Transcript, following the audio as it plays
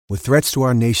With threats to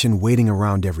our nation waiting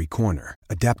around every corner,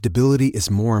 adaptability is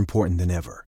more important than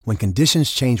ever. When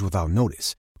conditions change without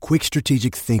notice, quick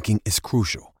strategic thinking is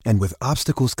crucial. And with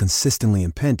obstacles consistently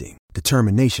impending,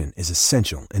 determination is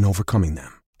essential in overcoming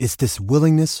them. It's this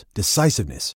willingness,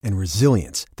 decisiveness, and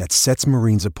resilience that sets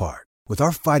Marines apart. With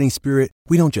our fighting spirit,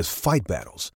 we don't just fight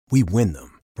battles, we win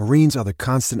them. Marines are the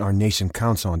constant our nation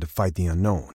counts on to fight the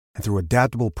unknown. And through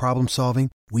adaptable problem solving,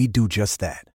 we do just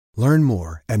that. Learn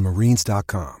more at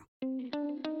marines.com.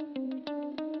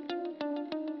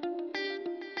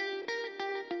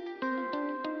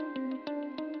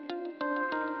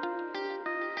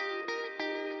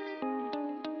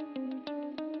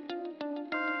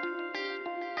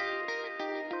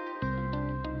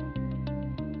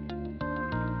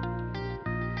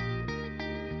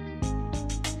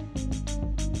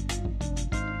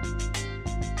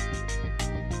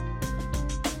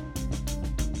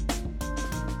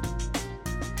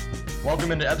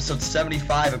 Welcome into episode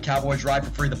 75 of Cowboys Ride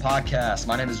for Free, the podcast.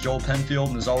 My name is Joel Penfield,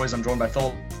 and as always, I'm joined by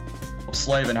Philip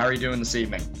Slavin. How are you doing this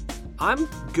evening? I'm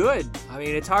good. I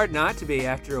mean, it's hard not to be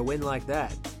after a win like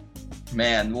that.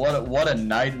 Man, what a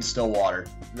night in Stillwater.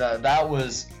 That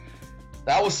was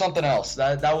something else.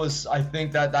 That was, I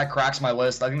think that cracks my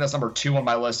list. I think that's number 2 on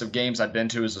my list of games I've been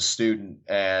to as a student,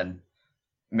 and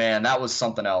man, that was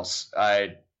something else.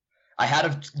 I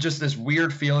had just this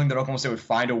weird feeling that Oklahoma State would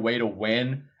find a way to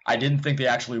win. I didn't think they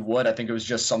actually would. I think it was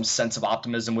just some sense of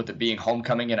optimism with it being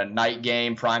homecoming in a night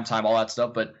game, primetime, all that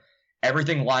stuff. But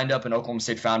everything lined up, and Oklahoma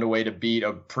State found a way to beat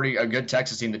a good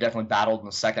Texas team that definitely battled in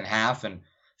the second half and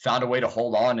found a way to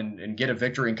hold on and get a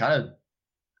victory. And kind of,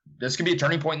 this could be a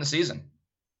turning point in the season.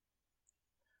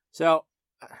 So,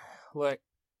 look,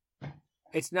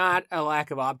 it's not a lack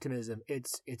of optimism.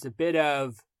 It's a bit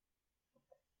of,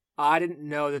 I didn't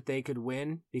know that they could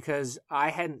win because I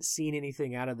hadn't seen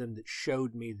anything out of them that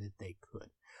showed me that they could.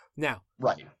 Now,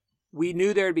 right. We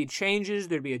knew there'd be changes,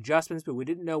 there'd be adjustments, but we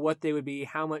didn't know what they would be,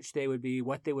 how much they would be,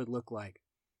 what they would look like.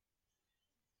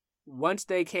 Once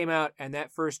they came out and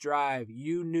that first drive,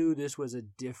 you knew this was a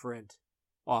different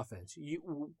offense.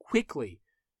 You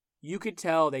could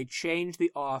tell they changed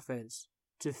the offense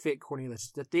to fit Cornelius.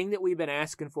 It's the thing that we've been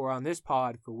asking for on this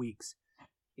pod for weeks.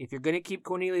 If you're going to keep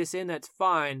Cornelius in, that's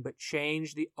fine, but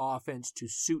change the offense to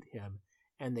suit him.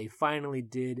 And they finally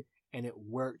did, and it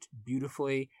worked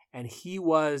beautifully. And he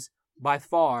was, by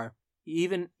far,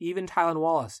 even Tylan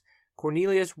Wallace,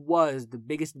 Cornelius was the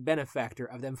biggest benefactor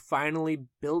of them finally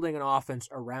building an offense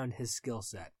around his skill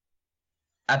set.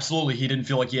 Absolutely. He didn't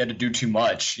feel like he had to do too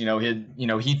much.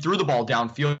 He threw the ball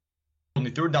downfield. And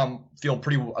he threw it downfield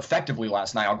pretty effectively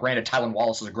last night. Now, granted, Tylan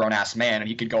Wallace is a grown-ass man, and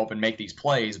he could go up and make these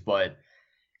plays, but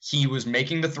he was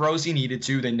making the throws he needed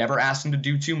to. They never asked him to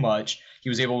do too much. He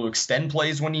was able to extend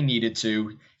plays when he needed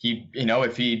to.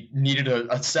 If he needed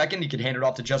a second, he could hand it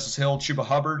off to Justice Hill, Chuba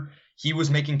Hubbard. He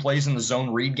was making plays in the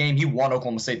zone read game. He won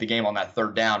Oklahoma State the game on that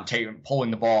third down,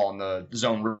 pulling the ball on the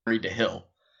zone read to Hill.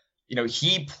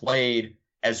 He played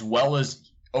as well as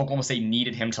Oklahoma State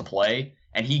needed him to play,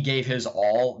 and he gave his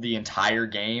all the entire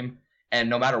game. And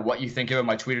no matter what you think of him,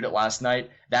 I tweeted it last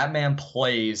night, that man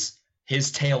plays his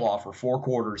tail off for 4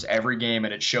 quarters every game,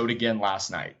 and it showed again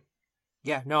last night.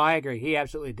 Yeah, no, I agree. He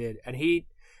absolutely did. And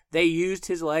they used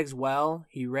his legs well.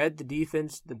 He read the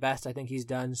defense the best I think he's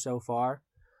done so far.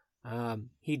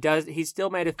 He still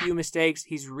made a few mistakes.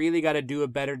 He's really got to do a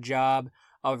better job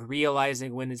of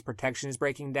realizing when his protection is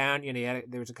breaking down.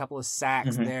 There was a couple of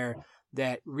sacks there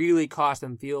that really cost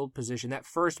them field position. That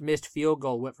first missed field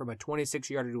goal went from a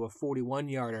 26-yarder to a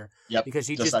 41-yarder because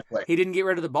he didn't get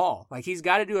rid of the ball. Like, he's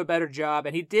got to do a better job,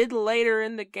 and he did later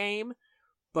in the game,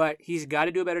 but he's got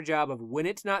to do a better job of when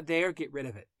it's not there, get rid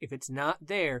of it. If it's not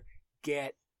there,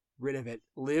 get rid of it.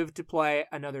 Live to play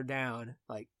another down,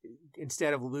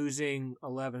 instead of losing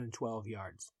 11 and 12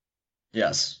 yards.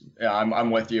 Yes, yeah, I'm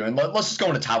with you. And let's just go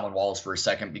into Tylan Wallace for a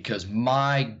second, because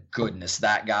my goodness,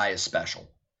 that guy is special.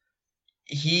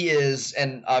 He is,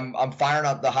 and I'm firing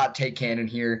up the hot take cannon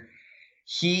here.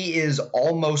 He is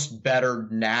almost better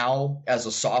now as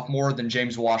a sophomore than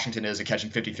James Washington is at catching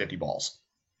 50-50 balls.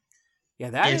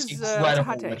 Yeah, that's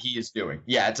incredible what he is doing.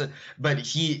 Yeah,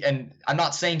 and I'm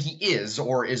not saying he is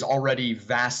or is already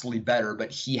vastly better,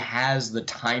 but he has the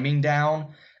timing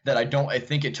down that I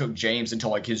think it took James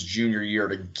until his junior year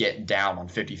to get down on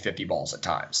 50-50 balls at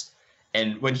times.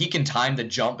 And when he can time the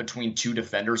jump between 2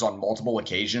 defenders on multiple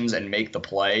occasions and make the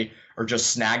play or just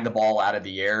snag the ball out of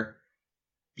the air,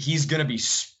 he's going to be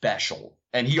special.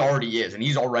 And he already is, and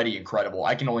he's already incredible.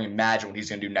 I can only imagine what he's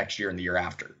going to do next year and the year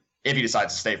after, if he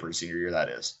decides to stay for his senior year, that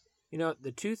is.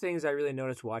 The 2 things I really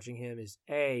noticed watching him is,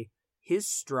 A, his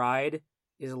stride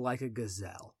is like a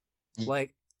gazelle.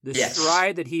 The Yes.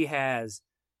 stride that he has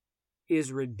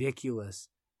is ridiculous.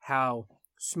 How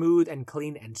smooth and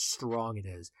clean and strong it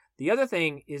is. The other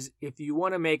thing is, if you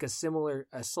want to make a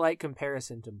slight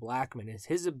comparison to Blackman, is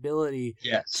his ability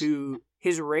Yes. to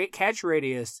his catch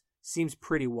radius seems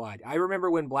pretty wide. I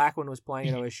remember when Blackman was playing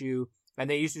at OSU, and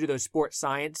they used to do those sports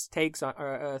science takes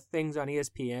on things on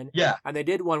ESPN. Yeah. And they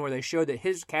did one where they showed that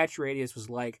his catch radius was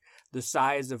like the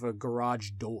size of a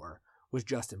garage door. Was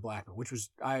Justin Blackman, which was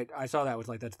I saw that was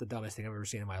like, that's the dumbest thing I've ever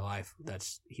seen in my life.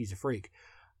 He's a freak.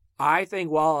 I think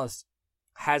Wallace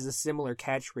has a similar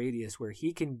catch radius where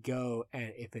he can go,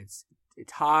 and if it's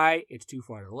high, it's too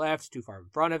far to the left, too far in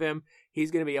front of him,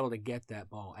 he's going to be able to get that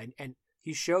ball. And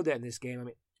he showed that in this game. I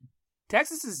mean,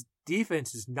 Texas's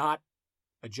defense is not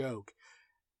a joke,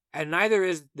 and neither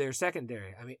is their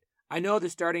secondary. I mean, I know the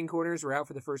starting corners were out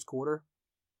for the first quarter,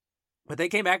 but they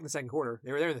came back in the second quarter.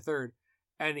 They were there in the third,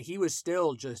 and he was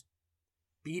still just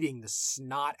beating the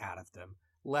snot out of them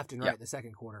left and right in the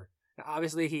second quarter. Now,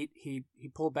 obviously, he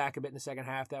pulled back a bit in the second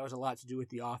half. That was a lot to do with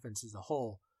the offense as a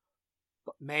whole.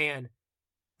 But, man,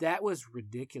 that was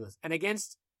ridiculous. And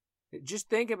just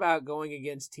think about going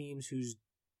against teams whose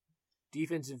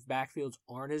defensive backfields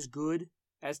aren't as good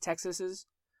as Texas's.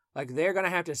 Like, they're going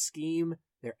to have to scheme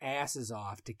their asses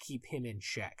off to keep him in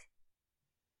check.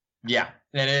 Yeah,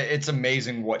 and it's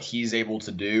amazing what he's able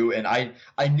to do. And I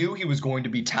knew he was going to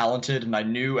be talented, and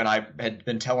I had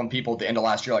been telling people at the end of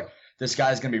last year, like, this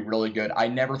guy's going to be really good. I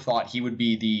never thought he would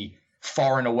be the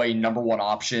far and away number one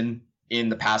option in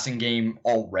the passing game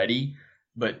already,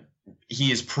 but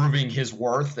he is proving his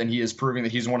worth, and he is proving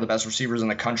that he's one of the best receivers in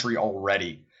the country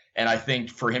already. And I think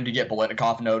for him to get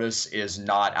Biletnikoff notice is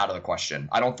not out of the question.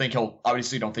 I don't think he'll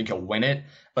win it,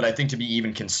 but I think to be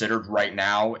even considered right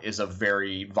now is a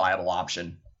very viable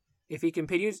option. If he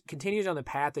continues on the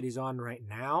path that he's on right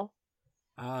now,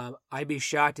 I'd be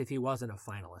shocked if he wasn't a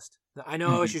finalist. I know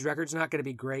OSU's record's not going to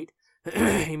be great.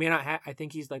 He may not I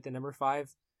think he's like the number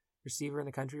 5 receiver in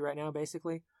the country right now,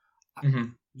 basically. Mm-hmm.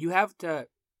 You have to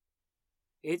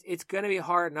it's going to be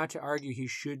hard not to argue he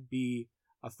should be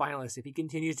a finalist if he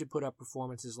continues to put up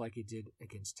performances like he did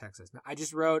against Texas. Now, I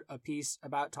just wrote a piece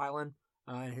about Tylen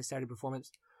and his Saturday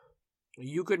performance.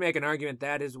 You could make an argument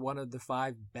that is one of the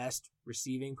 5 best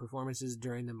receiving performances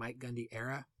during the Mike Gundy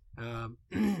era.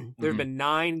 There have been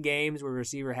 9 games where a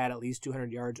receiver had at least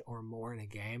 200 yards or more in a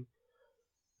game.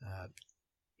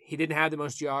 He didn't have the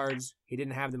most yards. He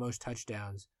didn't have the most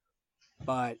touchdowns.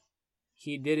 But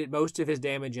he did it most of his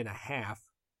damage in a half.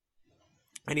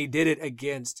 And he did it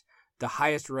against the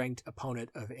highest ranked opponent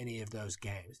of any of those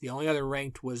games. The only other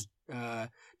ranked was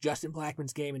Justin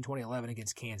Blackman's game in 2011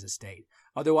 against Kansas State.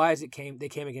 Otherwise, they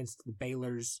came against the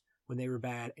Baylors when they were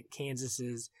bad, and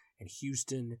Kansas's and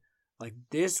Houston. Like,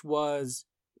 this was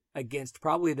against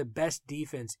probably the best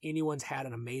defense anyone's had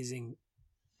an amazing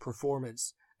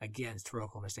performance against for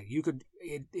Oklahoma State.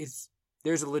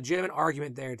 There's a legitimate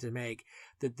argument there to make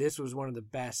that this was one of the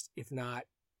best, if not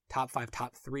top 5,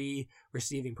 top 3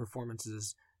 receiving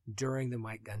performances during the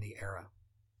Mike Gundy era.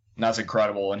 And that's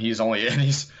incredible. And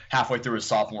he's halfway through his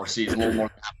sophomore season, a little more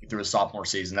than halfway through his sophomore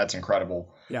season. That's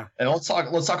incredible. Yeah. And let's talk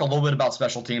a little bit about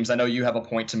special teams. I know you have a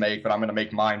point to make, but I'm going to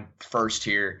make mine first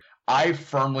here. I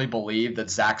firmly believe that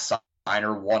Zach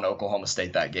Steiner won Oklahoma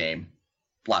State that game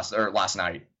last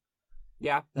night.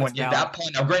 Yeah. That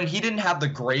punt. Now, granted, he didn't have the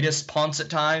greatest punts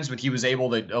at times, but he was able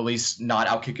to at least not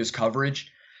outkick his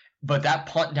coverage. But that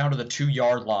punt down to the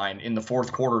 2-yard line in the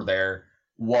fourth quarter there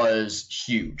was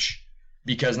huge,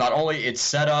 because not only it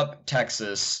set up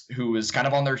Texas, who was kind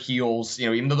of on their heels,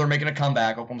 even though they're making a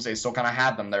comeback, Oklahoma State still kind of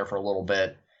had them there for a little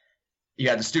bit. You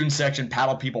had the student section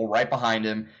paddle people right behind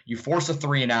him. You force a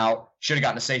 3-and-out, should have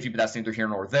gotten a safety, but that's neither here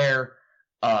nor there.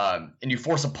 And you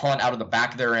force a punt out of the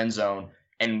back of their end zone,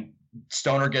 and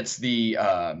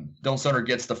Dylan Stoner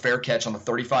gets the fair catch on the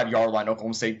 35-yard line.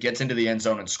 Oklahoma State gets into the end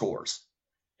zone and scores.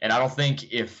 And I don't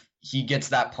think if he gets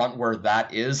that punt where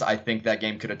that is, I think that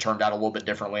game could have turned out a little bit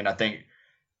differently. And I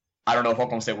don't know if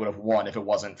Oklahoma State would have won if it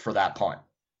wasn't for that punt.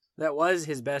 That was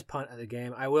his best punt of the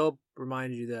game. I will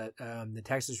remind you that the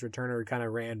Texas returner kind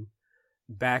of ran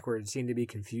backward, seemed to be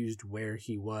confused where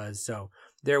he was. So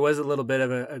there was a little bit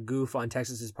of a goof on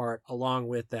Texas's part along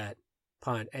with that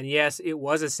punt. And yes, it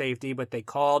was a safety, but they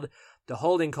called the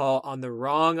holding call on the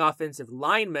wrong offensive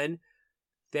lineman.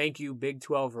 Thank you, Big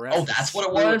 12 refs. Oh, that's what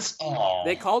it was? Oh.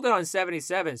 They called it on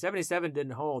 77. 77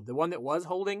 didn't hold. The one that was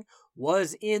holding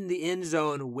was in the end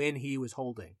zone when he was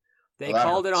holding. They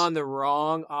called it on the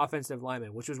wrong offensive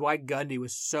lineman, which was why Gundy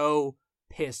was so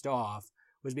pissed off,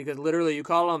 was because literally you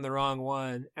call on the wrong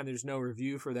one and there's no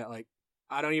review for that. Like,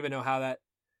 I don't even know how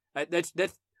that's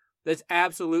That's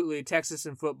absolutely Texas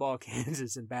in football,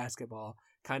 Kansas in basketball,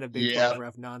 kind of Big 12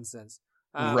 ref nonsense.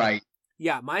 Right.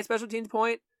 Yeah, my special teams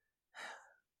point,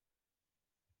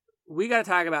 we got to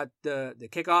talk about the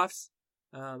kickoffs.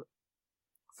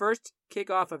 First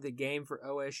kickoff of the game for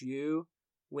OSU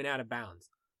went out of bounds.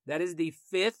 That is the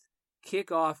 5th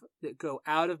kickoff that go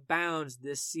out of bounds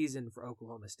this season for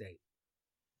Oklahoma State.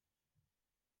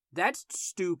 That's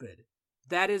stupid.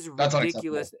 That is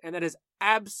ridiculous, and that is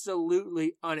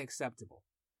absolutely unacceptable.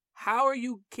 How are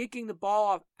you kicking the ball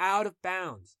off out of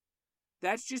bounds?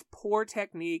 That's just poor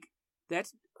technique.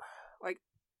 That's like,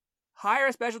 hire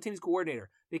a special teams coordinator,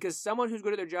 because someone who's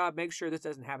good at their job makes sure this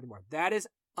doesn't happen anymore. That is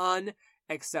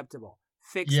unacceptable.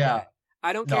 Fix that.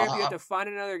 I don't care if you have to find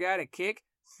another guy to kick.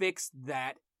 Fix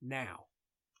that now.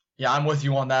 Yeah, I'm with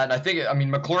you on that. And I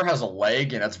mean, McClure has a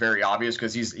leg, and that's very obvious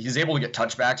because he's able to get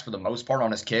touchbacks for the most part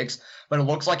on his kicks. But it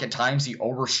looks like at times he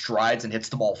overstrides and hits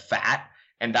the ball fat,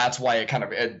 and that's why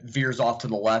it veers off to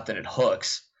the left and it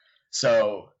hooks.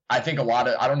 So I think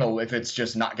I don't know if it's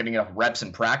just not getting enough reps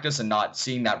in practice and not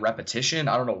seeing that repetition.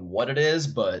 I don't know what it is,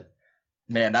 but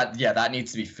man, that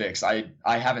needs to be fixed.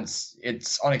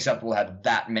 It's unacceptable to have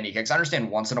that many kicks. I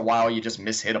understand once in a while you just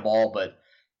hit a ball, but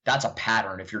that's a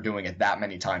pattern if you're doing it that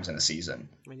many times in a season.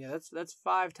 I mean, yeah, that's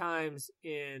 5 times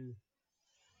in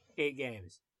 8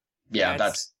 games. Yeah,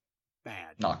 that's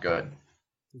bad. Not good.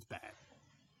 It's bad.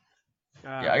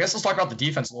 I guess let's talk about the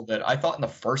defense a little bit. I thought in the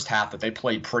first half that they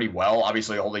played pretty well,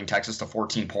 obviously holding Texas to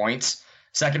 14 points.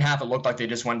 Second half, it looked like they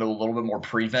just went to a little bit more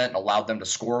prevent and allowed them to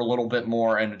score a little bit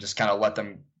more, and just kind of let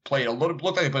them play looked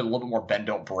like they played a little bit more bend,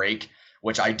 don't break,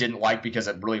 which I didn't like because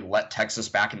it really let Texas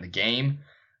back in the game.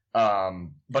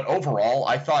 But overall,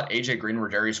 I thought AJ Green and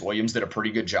Rodarius Williams did a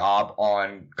pretty good job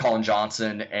on Colin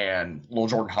Johnson and Lil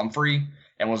Jordan Humphrey,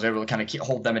 and was able to kind of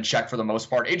hold them in check for the most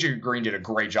part. AJ Green did a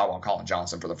great job on Colin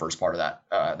Johnson for the first part of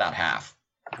that half.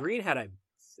 Green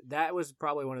that was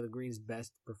probably one of the Green's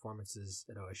best performances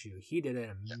at OSU. He did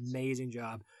an amazing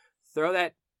job. Throw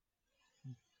that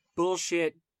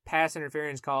bullshit pass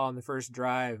interference call on the first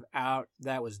drive out.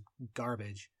 That was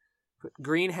garbage. But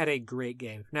Green had a great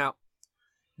game. Now,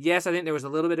 yes, I think there was a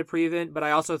little bit of prevent, but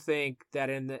I also think that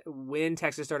when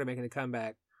Texas started making the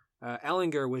comeback,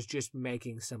 Ellinger was just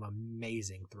making some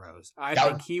amazing throws. I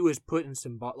think he was putting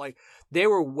some ball, they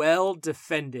were well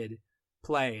defended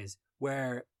plays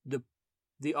where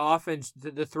the offense,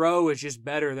 the throw is just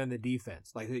better than the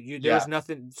defense. There's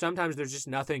nothing. Sometimes there's just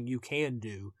nothing you can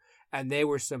do, and they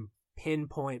were some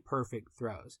pinpoint perfect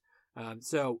throws.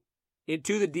 So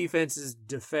into the defense's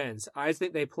defense, I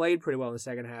think they played pretty well in the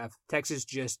second half. Texas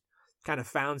just kind of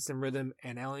found some rhythm,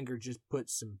 and Ellinger just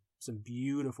put some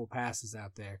beautiful passes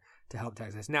out there to help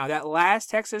Texas. Now, that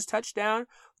last Texas touchdown,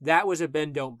 that was a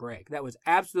bend, don't break. That was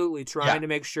absolutely trying to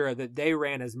make sure that they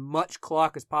ran as much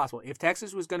clock as possible. If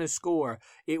Texas was going to score,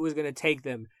 it was going to take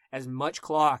them as much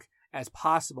clock as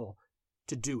possible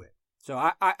to do it. So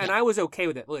I was okay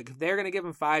with it. Look, if they're going to give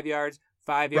them 5 yards,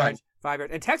 5 yards, 5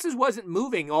 yards. And Texas wasn't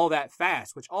moving all that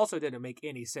fast, which also didn't make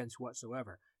any sense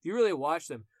whatsoever. If you really watch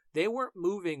them, they weren't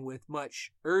moving with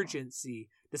much urgency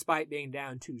despite being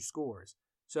down 2 scores.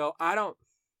 So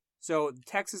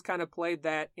Texas kind of played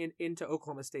that into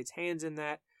Oklahoma State's hands in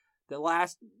that. The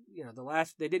last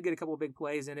they did get a couple of big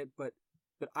plays in it, but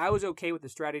I was okay with the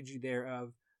strategy there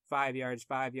of 5 yards,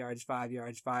 5 yards, 5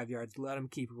 yards, 5 yards. Let them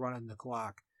keep running the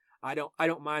clock. I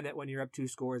don't mind that when you're up 2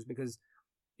 scores, because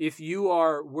if you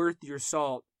are worth your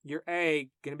salt, you're A,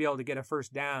 going to be able to get a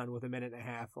first down with 1.5 minutes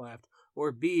left,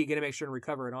 or B, going to make sure to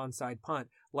recover an onside punt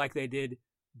like they did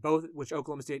both, which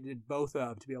Oklahoma State did both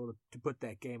of, to be able to put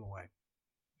that game away.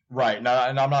 Right. Now,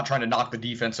 and I'm not trying to knock the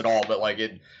defense at all, but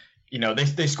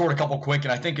they scored a couple quick,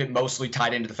 and I think it mostly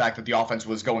tied into the fact that the offense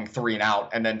was going 3 and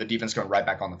out, and then the defense going right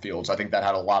back on the field. So I think that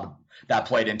had a lot of that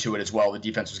played into it as well. The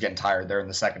defense was getting tired there in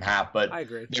the second half, but I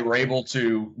agree. They were able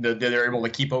to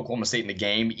keep Oklahoma State in the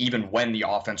game even when the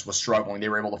offense was struggling. They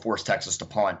were able to force Texas to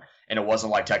punt, and it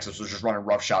wasn't like Texas was just running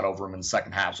roughshod over them in the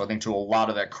second half. So I think to a lot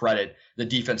of that credit, the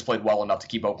defense played well enough to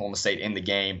keep Oklahoma State in the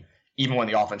game, even when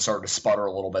the offense started to sputter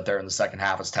a little bit there in the second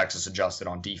half as Texas adjusted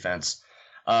on defense.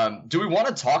 Do we want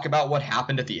to talk about what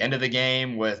happened at the end of the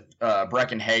game with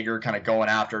Brecken Hager kind of going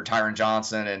after Tyron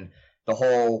Johnson and the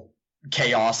whole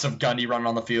chaos of Gundy running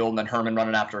on the field and then Herman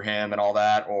running after him and all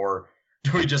that, or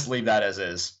do we just leave that as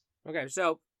is? Okay,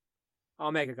 so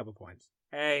I'll make a couple points.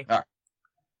 Hey, all right.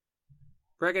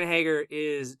 Brecken Hager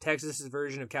is Texas's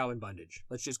version of Calvin Bundage.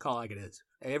 Let's just call it like it is.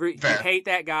 You hate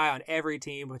that guy on every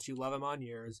team, but you love him on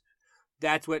yours.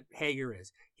 That's what Hager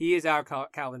is. He is our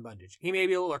Calvin Bundage. He may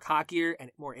be a little cockier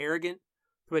and more arrogant,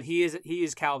 but he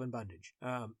is Calvin Bundage.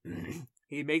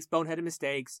 He makes boneheaded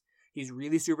mistakes. He's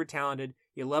really super talented.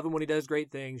 You love him when he does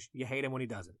great things. You hate him when he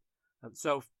doesn't.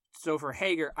 So for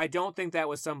Hager, I don't think that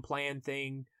was some planned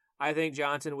thing. I think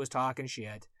Johnson was talking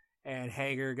shit, and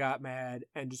Hager got mad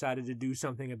and decided to do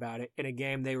something about it in a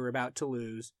game they were about to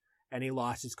lose, and he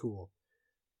lost his cool.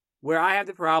 Where I have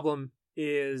the problem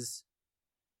is,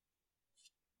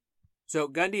 so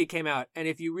Gundy came out, and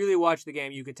if you really watch the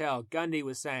game, you could tell Gundy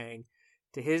was saying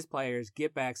to his players,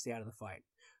 get back, stay out of the fight.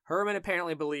 Herman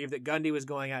apparently believed that Gundy was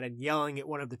going out and yelling at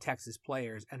one of the Texas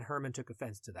players, and Herman took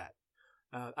offense to that.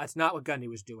 That's not what Gundy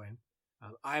was doing.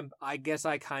 I guess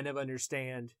I kind of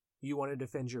understand you want to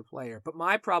defend your player, but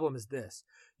my problem is this.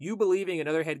 You believing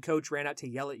another head coach ran out to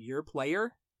yell at your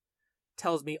player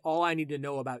tells me all I need to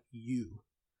know about you.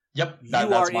 Yep, you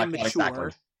that's are my immature.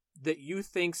 exactly. That you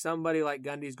think somebody like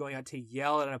Gundy is going out to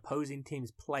yell at an opposing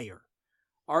team's player.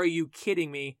 Are you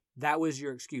kidding me? That was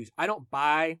your excuse. I don't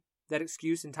buy that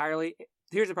excuse entirely.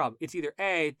 Here's the problem. It's either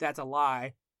A, that's a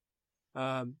lie,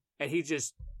 and he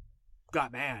just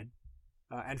got mad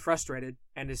and frustrated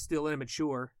and is still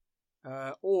immature,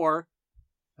 or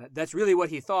that's really what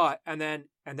he thought, and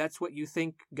that's what you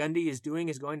think Gundy is doing,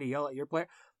 is going to yell at your player.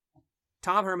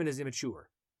 Tom Herman is immature.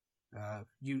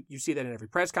 You see that in every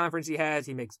press conference he has.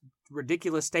 He makes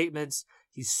ridiculous statements.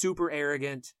 He's super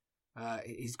arrogant.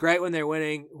 He's great when they're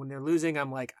winning. When they're losing,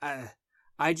 I'm like,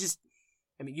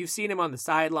 you've seen him on the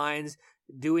sidelines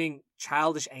doing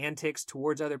childish antics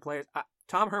towards other players.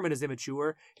 Tom Herman is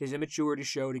immature. His immaturity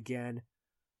showed again.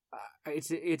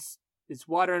 It's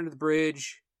water under the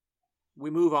bridge. We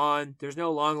move on. There's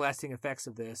no long-lasting effects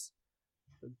of this.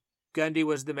 Gundy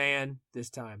was the man this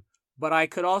time. But I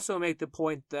could also make the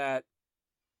point that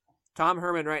Tom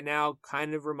Herman right now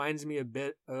kind of reminds me a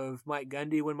bit of Mike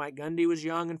Gundy when Mike Gundy was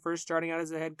young and first starting out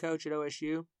as a head coach at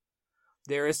OSU.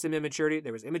 There is some immaturity.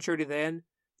 There was immaturity then.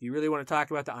 If you really want to talk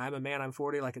about the I'm a man, I'm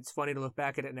 40, like it's funny to look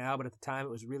back at it now, but at the time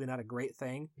it was really not a great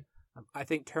thing. I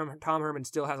think Tom Herman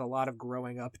still has a lot of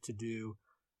growing up to do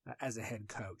as a head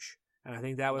coach. And I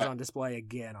think that was on display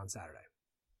again on Saturday.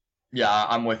 Yeah,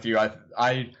 I'm with you.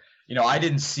 I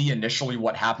didn't see initially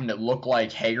what happened. It looked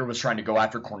like Hager was trying to go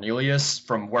after Cornelius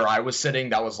from where I was sitting.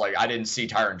 That was like, I didn't see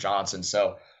Tyron Johnson.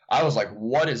 So I was like,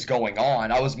 what is going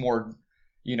on? I was more,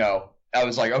 I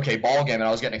was like, okay, ball game. And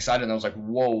I was getting excited. And I was like,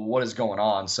 whoa, what is going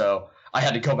on? So I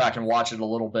had to go back and watch it a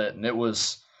little bit. And it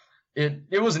was an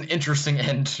interesting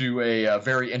end to a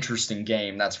very interesting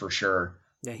game. That's for sure.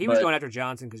 Yeah, he was going after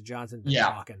Johnson because Johnson was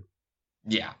talking.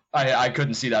 Yeah, I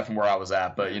couldn't see that from where I was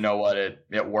at, but you know what?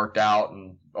 It worked out,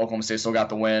 and Oklahoma State still got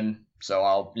the win,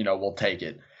 so we'll take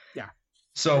it. Yeah.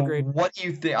 So agreed. What do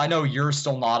you think? I know you're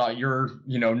still not,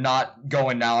 not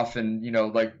going off and,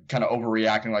 like kind of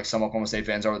overreacting like some Oklahoma State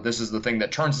fans are. This is the thing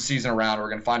that turns the season around. We're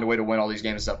going to find a way to win all these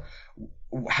games and stuff.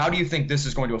 How do you think this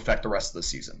is going to affect the rest of the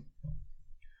season?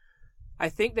 I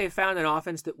think they found an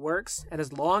offense that works, and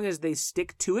as long as they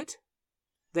stick to it,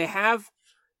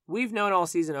 we've known all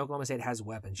season Oklahoma State has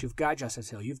weapons. You've got Justice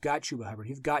Hill. You've got Chuba Hubbard.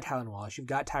 You've got Tylan Wallace. You've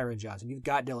got Tyron Johnson. You've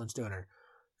got Dylan Stoner.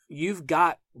 You've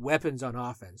got weapons on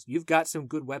offense. You've got some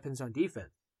good weapons on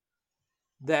defense.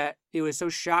 That it was so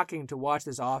shocking to watch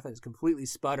this offense completely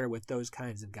sputter with those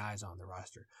kinds of guys on the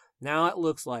roster. Now it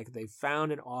looks like they've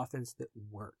found an offense that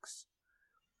works.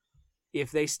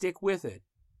 If they stick with it,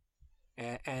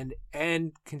 and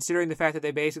considering the fact that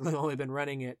they basically only been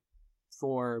running it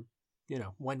for,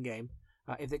 one game,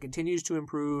 if it continues to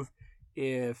improve,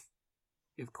 if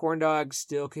Corn Dog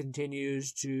still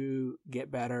continues to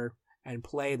get better and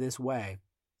play this way,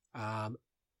 man,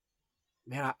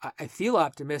 I feel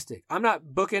optimistic. I'm not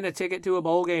booking a ticket to a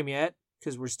bowl game yet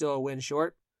because we're still a win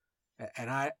short,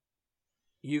 and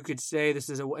you could say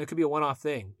it could be a one-off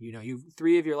thing.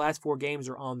 Three of your last 4 games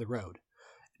are on the road.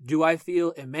 Do I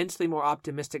feel immensely more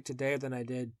optimistic today than I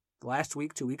did last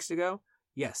week, 2 weeks ago?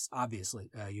 Yes, obviously.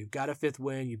 You've got a 5th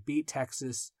win. You beat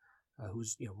Texas,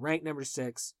 who's ranked number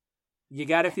 6. You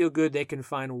got to feel good they can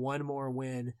find one more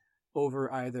win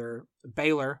over either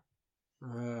Baylor.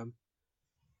 I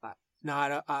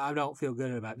don't feel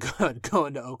good about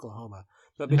going to Oklahoma.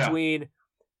 But between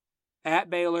at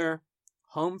Baylor,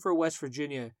 home for West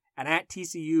Virginia, and at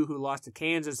TCU, who lost to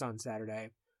Kansas on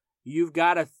Saturday, you've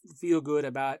got to feel good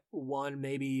about one,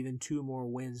 maybe even 2 more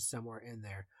wins somewhere in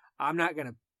there.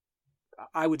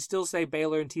 I would still say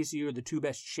Baylor and TCU are the 2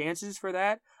 best chances for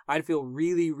that. I'd feel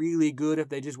really, really good if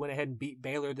they just went ahead and beat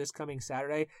Baylor this coming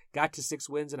Saturday, got to 6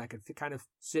 wins, and I could kind of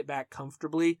sit back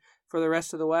comfortably for the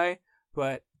rest of the way.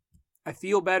 But I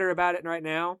feel better about it right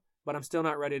now, but I'm still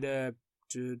not ready to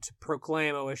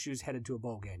proclaim OSU's headed to a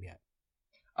bowl game yet.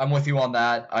 I'm with you on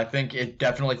that. I think it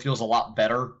definitely feels a lot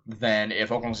better than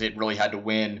if Oklahoma State really had to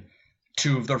win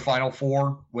 2 of their final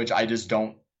 4, which I just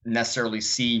don't necessarily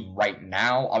see right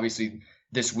now. Obviously,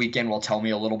 this weekend will tell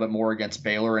me a little bit more against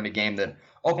Baylor in a game that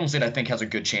Oklahoma State, I think, has a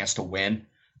good chance to win.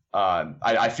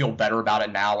 I feel better about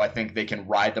it now. I think they can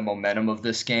ride the momentum of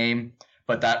this game.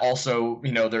 But that also,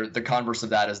 the converse of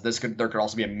that is there could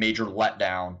also be a major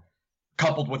letdown,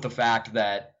 coupled with the fact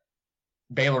that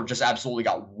Baylor just absolutely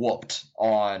got whooped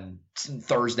on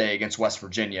Thursday against West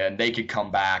Virginia, and they could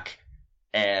come back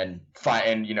and fight.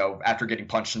 And after getting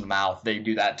punched in the mouth, they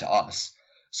do that to us.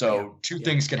 So two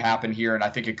things could happen here, and I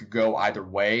think it could go either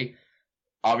way.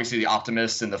 Obviously, the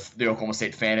optimist and the Oklahoma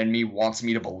State fan in me wants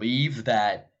me to believe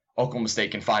that Oklahoma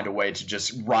State can find a way to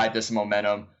just ride this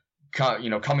momentum,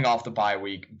 coming off the bye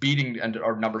week, beating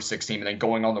our number 6 team, and then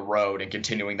going on the road and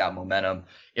continuing that momentum.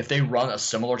 If they run a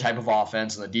similar type of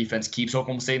offense and the defense keeps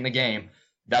Oklahoma State in the game,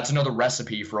 that's another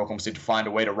recipe for Oklahoma State to find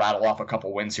a way to rattle off a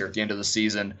couple wins here at the end of the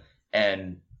season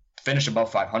and finish above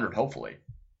 500, hopefully.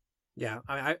 Yeah,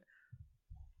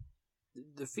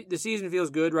 the season feels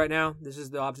good right now. This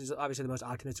is obviously the most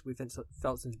optimistic we've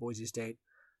felt since Boise State.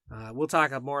 We'll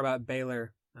talk more about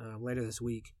Baylor later this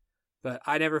week. But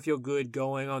I never feel good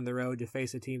going on the road to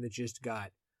face a team that just got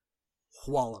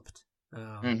walloped.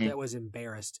 That was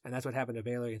embarrassed. And that's what happened to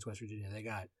Baylor against West Virginia. They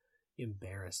got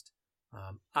embarrassed.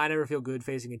 I never feel good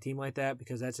facing a team like that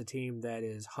because that's a team that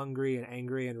is hungry and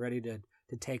angry and ready to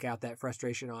take out that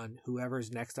frustration on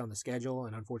whoever's next on the schedule.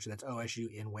 And unfortunately, that's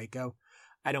OSU in Waco.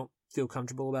 I don't feel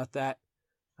comfortable about that.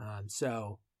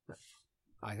 So,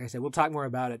 like I said, we'll talk more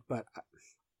about it. But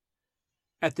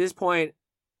at this point,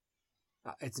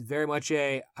 it's very much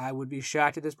I would be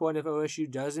shocked at this point if OSU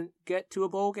doesn't get to a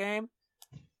bowl game.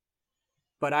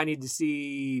 But I need to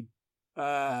see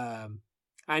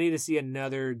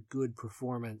another good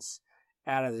performance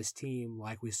out of this team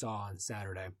like we saw on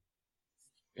Saturday.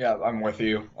 Yeah, I'm with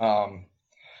you.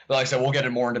 But like I said, we'll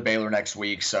get more into Baylor next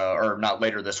week, or not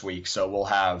later this week. So we'll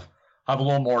have a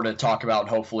little more to talk about.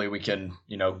 Hopefully we can,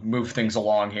 move things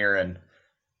along here and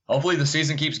hopefully the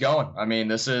season keeps going. I mean,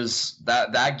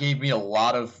 that gave me a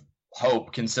lot of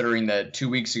hope considering that 2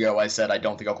 weeks ago I said I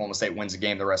don't think Oklahoma State wins a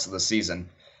game the rest of the season.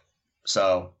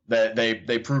 So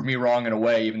they proved me wrong in a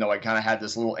way, even though I kind of had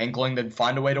this little inkling they'd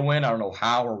find a way to win. I don't know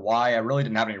how or why. I really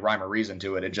didn't have any rhyme or reason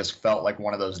to it. It just felt like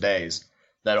one of those days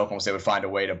that Oklahoma State would find a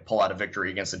way to pull out a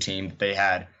victory against a team that they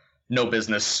had no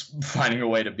business finding a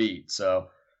way to beat. So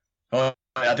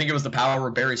I think it was the power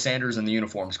of Barry Sanders in the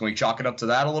uniforms. Can we chalk it up to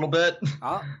that a little bit?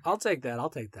 I'll take that.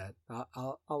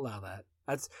 I'll allow that.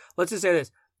 Let's just say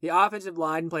this: the offensive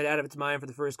line played out of its mind for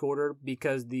the first quarter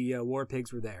because the War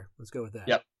Pigs were there. Let's go with that.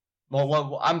 Yep.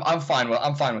 Well, I'm fine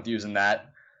with using that.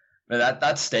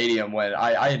 That stadium, when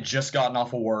I had just gotten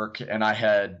off of work and I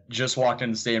had just walked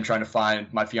into the stadium trying to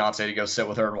find my fiance to go sit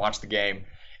with her and watch the game,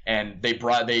 and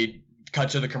they cut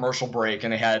to the commercial break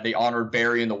and they honored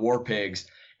Barry and the War Pigs.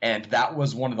 And that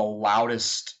was one of the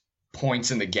loudest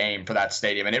points in the game for that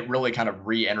stadium. And it really kind of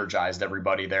re-energized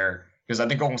everybody there. Because I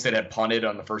think Oklahoma State had punted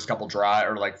on the first couple drives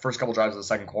of the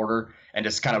second quarter and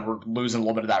just kind of were losing a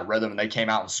little bit of that rhythm. And they came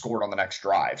out and scored on the next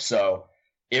drive. So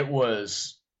it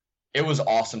was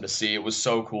awesome to see. It was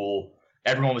so cool.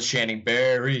 Everyone was chanting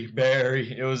Barry,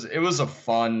 Barry. It was a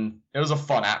fun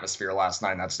atmosphere last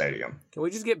night in that stadium. Can we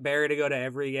just get Barry to go to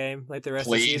every game like the rest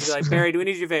Please. of the season? Like, Barry, do we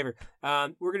need you a favor?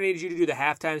 We're gonna need you to do the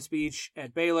halftime speech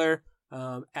at Baylor,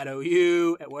 at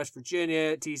OU, at West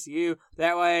Virginia, at TCU.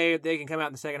 That way they can come out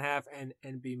in the second half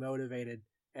and be motivated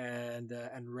and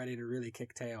ready to really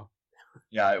kick tail.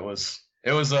 Yeah, it was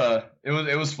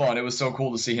fun. It was so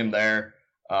cool to see him there.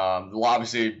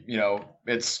 Obviously,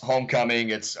 it's homecoming.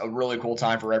 It's a really cool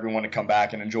time for everyone to come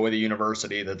back and enjoy the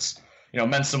university that's,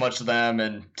 meant so much to them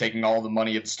and taking all the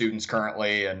money of the students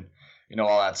currently and,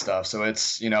 all that stuff. So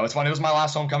it's funny. It was my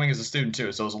last homecoming as a student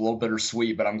too. So it was a little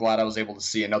bittersweet, but I'm glad I was able to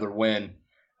see another win.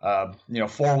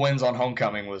 4 wins on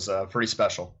homecoming was pretty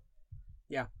special.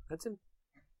 Yeah, it's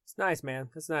nice, man.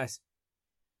 That's nice.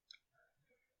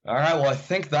 All right, well, I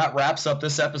think that wraps up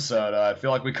this episode. I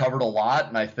feel like we covered a lot,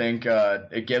 and I think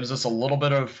it gives us a little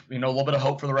bit of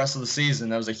hope for the rest of the season.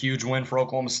 That was a huge win for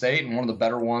Oklahoma State, and one of the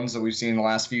better ones that we've seen in the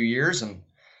last few years. And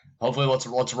hopefully,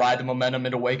 let's ride the momentum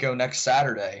into Waco next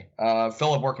Saturday.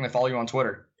 Philip, where can I follow you on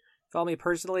Twitter? Follow me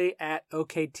personally at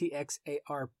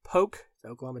OKTXARPoke,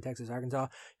 Oklahoma, Texas, Arkansas.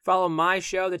 Follow my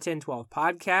show, the 10-12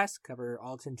 Podcast, cover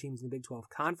all 10 teams in the Big 12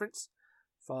 Conference.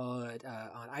 Follow it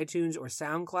on iTunes or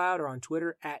SoundCloud or on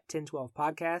Twitter at 1012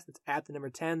 Podcast. It's at the number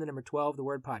 10, the number 12, the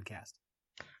word podcast.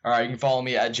 All right, you can follow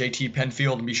me at JT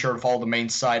Penfield and be sure to follow the main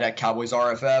site at Cowboys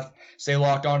RFF. Stay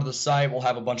locked onto the site. We'll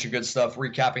have a bunch of good stuff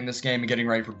recapping this game and getting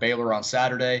ready for Baylor on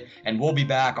Saturday. And we'll be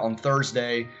back on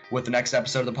Thursday with the next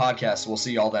episode of the podcast. We'll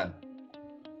see y'all then.